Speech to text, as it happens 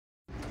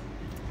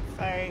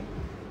So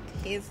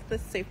here's the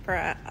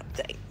Supra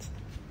update.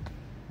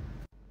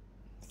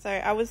 So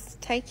I was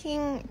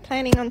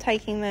planning on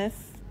taking this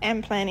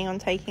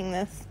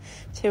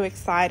to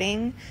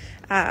Exciting,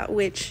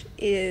 which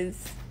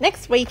is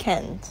next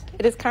weekend.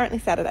 It is currently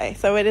Saturday,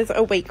 so it is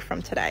a week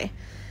from today.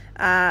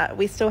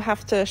 We still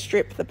have to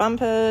strip the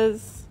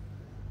bumpers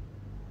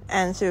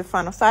and do a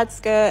final side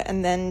skirt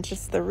and then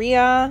just the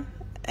rear.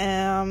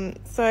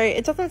 So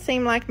it doesn't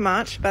seem like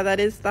much, but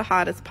that is the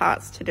hardest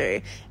parts to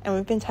do, and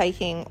we've been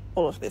taking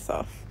all of this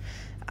off.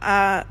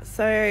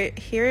 So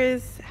here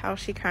is how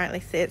she currently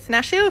sits.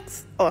 Now she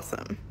looks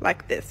awesome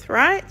like this,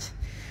 right?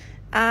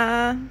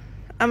 I'm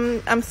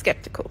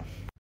skeptical.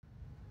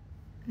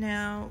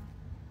 Now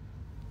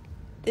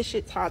this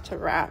shit's hard to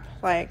wrap,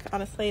 like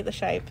honestly, the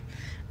shape.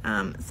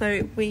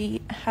 So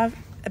we have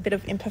a bit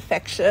of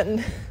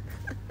imperfection.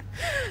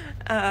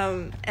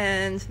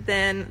 And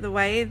then the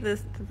way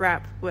this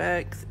wrap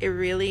works, it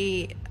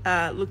really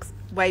looks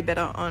way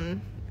better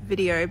on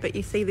video, but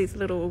you see these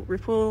little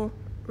ripple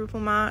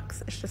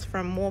marks. It's just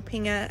from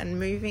warping it and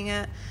moving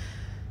it.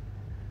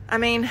 I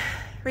mean,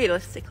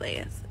 realistically,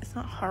 it's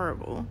not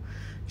horrible,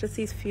 just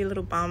these few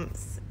little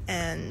bumps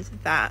and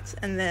that,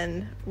 and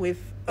then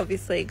we've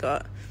obviously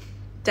got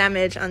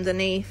damage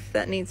underneath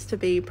that needs to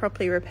be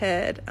properly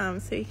repaired,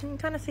 so you can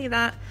kind of see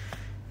that,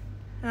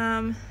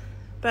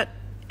 but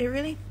it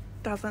really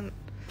doesn't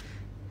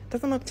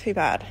look too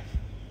bad.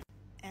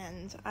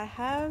 And I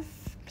have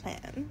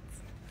plans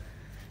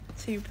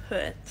to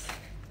put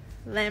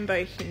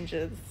Lambo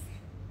hinges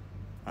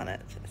on it.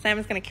 Sam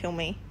is going to kill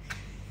me.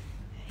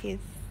 He's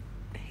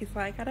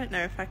like, I don't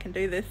know if I can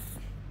do this.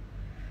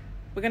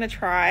 We're going to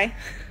try,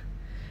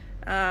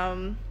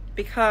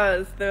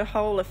 because the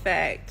whole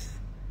effect,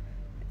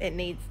 it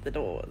needs the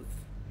doors,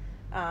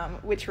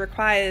 which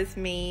requires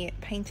me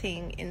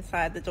painting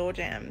inside the door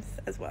jambs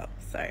as well.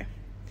 So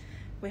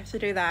we have to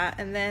do that.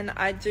 And then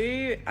I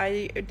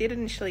did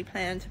initially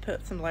plan to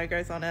put some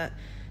logos on it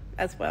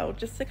as well,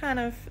 just to kind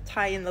of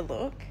tie in the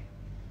look.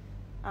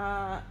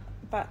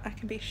 But I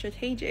can be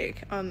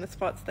strategic on the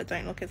spots that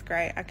don't look as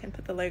great. I can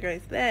put the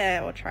logos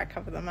there or try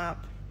cover them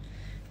up.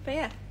 But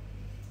yeah,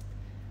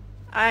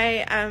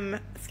 I am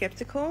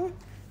skeptical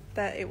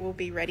that it will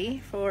be ready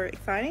for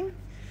Exciting.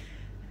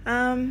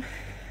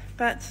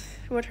 But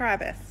we'll try our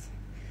best,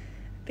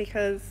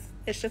 because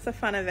it's just a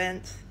fun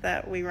event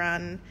that we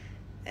run,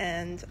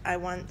 and I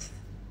want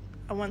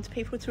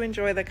people to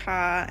enjoy the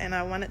car, and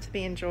I want it to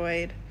be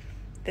enjoyed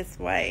this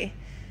way.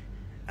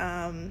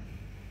 So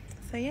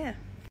yeah.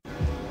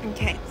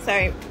 Okay,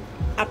 so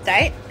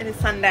update. It is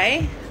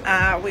Sunday.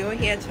 We were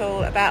here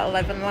till about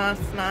 11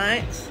 last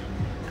night,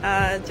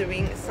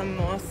 doing some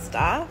more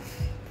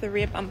stuff. The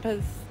rear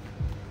bumper's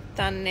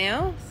done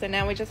now, so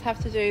now we just have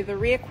to do the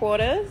rear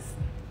quarters,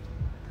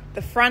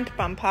 the front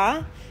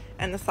bumper,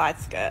 and the side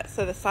skirt.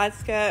 So the side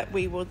skirt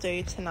we will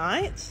do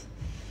tonight.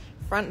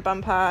 Front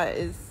bumper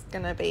is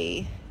gonna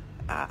be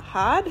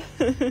hard.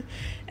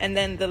 And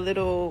then the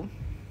little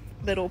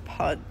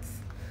pods,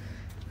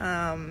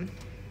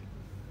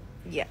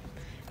 yeah,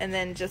 and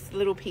then just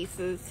little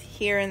pieces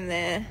here and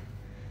there.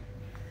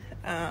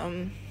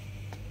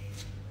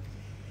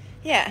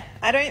 Yeah,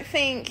 I don't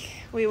think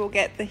we will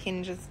get the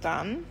hinges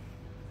done.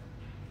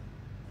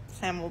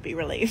 Sam will be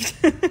relieved.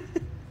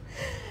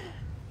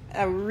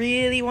 I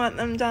really want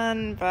them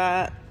done,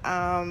 but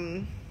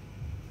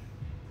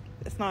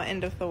it's not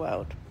end of the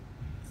world.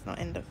 It's not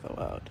end of the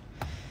world.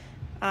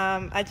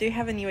 I do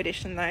have a new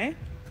addition though.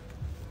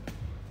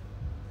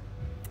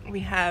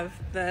 We have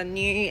the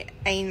new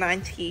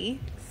A90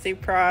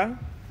 Supra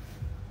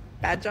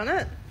badge on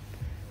it.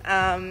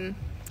 I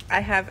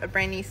have a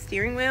brand new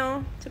steering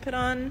wheel to put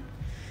on.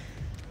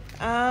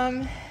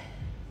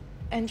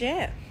 And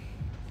yeah,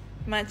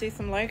 might do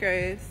some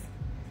logos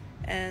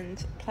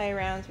and play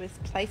around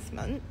with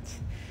placement.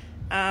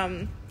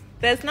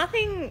 There's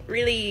nothing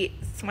really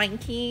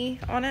swanky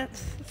on it,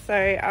 so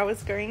I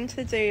was going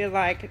to do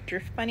like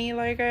Drift Bunny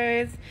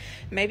logos,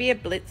 maybe a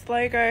Blitz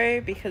logo,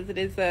 because it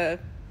is a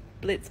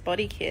Blitz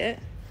body kit.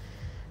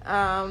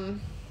 But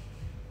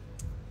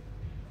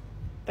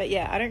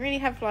yeah, I don't really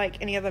have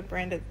like any other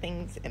branded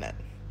things in it.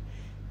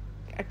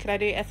 Could I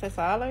do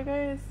SSR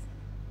logos?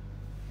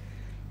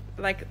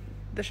 Like,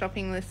 the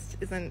shopping list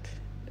isn't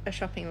a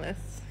shopping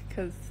list,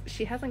 because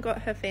she hasn't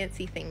got her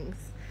fancy things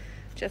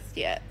just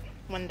yet.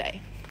 One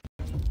day.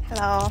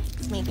 Hello,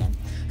 it's me again.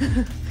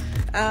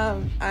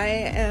 I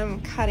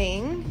am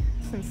cutting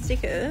some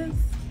stickers.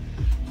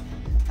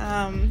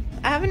 I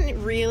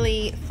haven't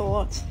really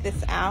thought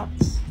this out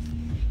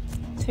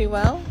too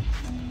well,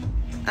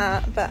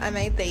 but I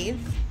made these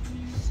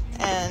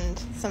and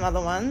some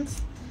other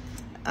ones.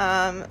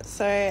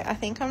 So I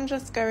think I'm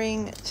just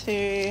going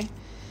to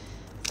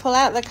pull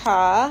out the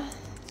car.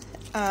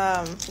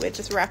 We're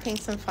just wrapping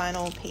some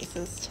final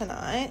pieces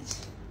tonight,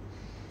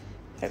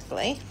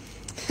 hopefully.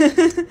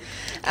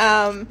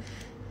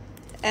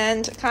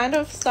 And kind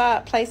of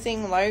start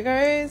placing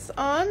logos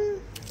on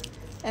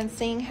and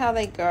seeing how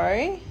they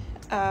go.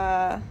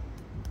 Yeah,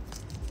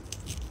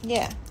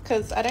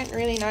 because I don't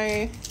really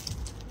know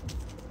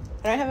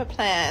I don't have a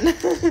plan.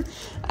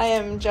 I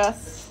am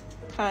just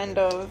kind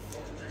of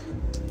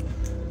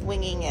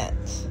winging it.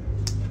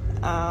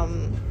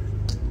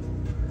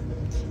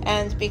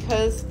 And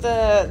because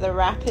the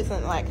wrap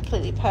isn't like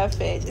completely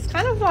perfect, it's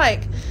kind of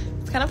like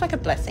a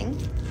blessing,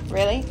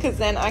 really, because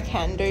then I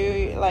can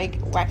do like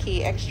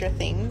wacky extra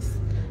things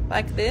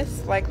like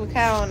this. Like, look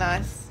how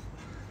nice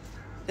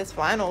this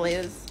vinyl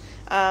is.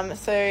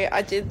 So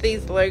I did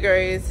these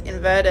logos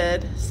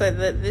inverted so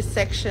that this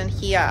section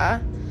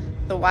here,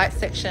 the white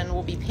section,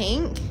 will be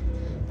pink.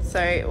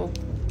 So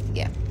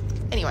yeah,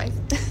 anyways.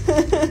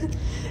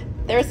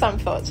 There is some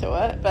thought to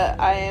it, but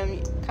I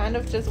am kind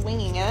of just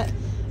winging it.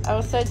 I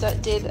also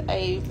did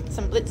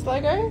some Blitz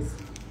logos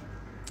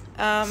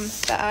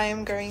that I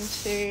am going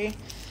to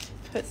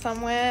put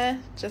somewhere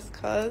just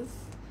because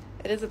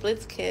it is a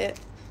Blitz kit.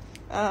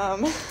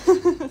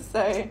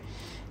 So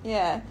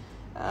yeah,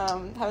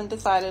 haven't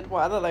decided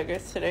what other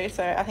logos to do,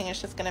 so I think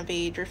it's just going to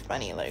be Drift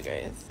Bunny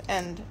logos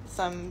and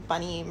some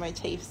bunny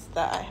motifs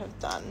that I have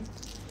done.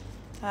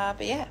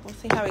 But yeah, we'll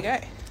see how we go.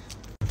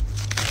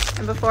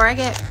 And before I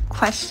get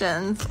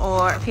questions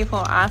or people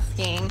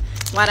asking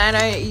why don't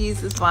I use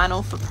this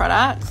vinyl for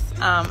products,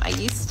 I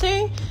used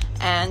to,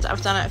 and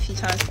I've done it a few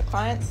times for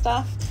client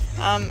stuff,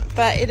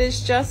 but it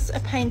is just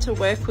a pain to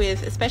work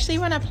with, especially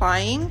when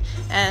applying,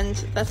 and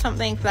that's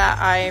something that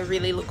I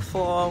really look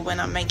for when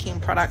I'm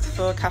making products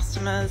for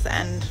customers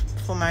and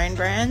for my own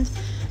brand.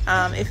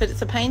 If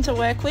it's a pain to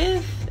work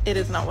with, it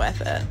is not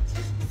worth it.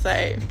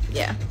 So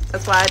yeah,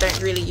 that's why I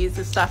don't really use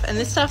this stuff, and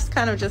this stuff's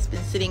kind of just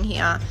been sitting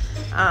here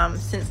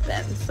since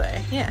then. So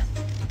yeah,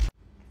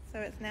 so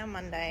it's now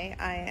Monday.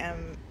 I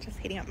am just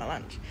heating up my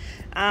lunch.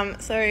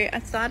 So I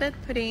started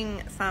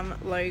putting some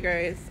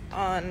logos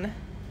on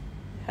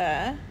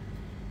her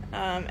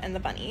and the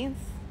bunnies.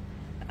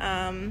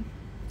 I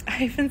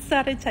even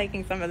started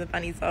taking some of the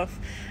bunnies off.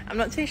 I'm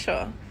not too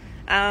sure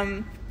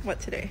what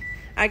to do.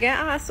 I get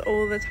asked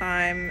all the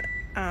time,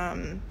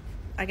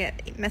 I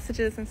get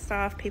messages and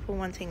stuff, people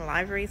wanting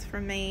liveries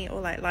from me or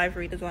like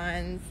livery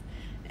designs,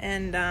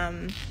 and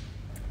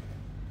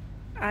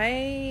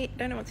I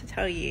don't know what to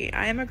tell you.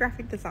 I am a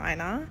graphic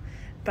designer,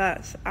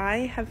 but I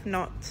have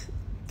not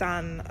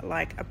done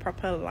like a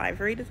proper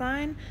livery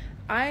design.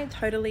 I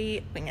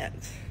totally wing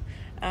it.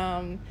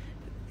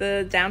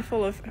 The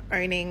downfall of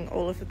owning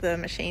all of the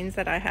machines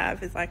that I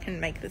have is I can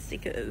make the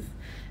stickers,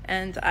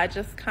 and I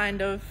just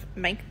kind of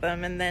make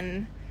them, and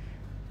then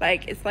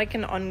like it's like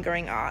an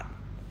ongoing art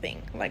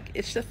thing. Like,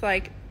 it's just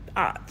like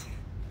art.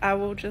 I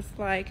will just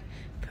like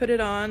put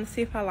it on,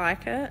 see if I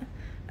like it,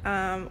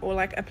 or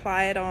like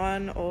apply it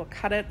on or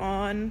cut it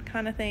on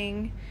kind of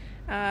thing.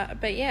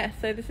 But yeah,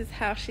 so this is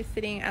how she's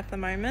sitting at the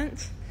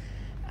moment.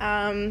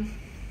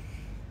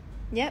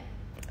 Yep,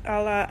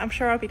 I'm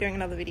sure I'll be doing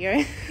another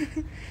video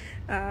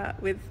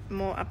with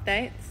more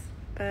updates,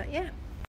 but yeah.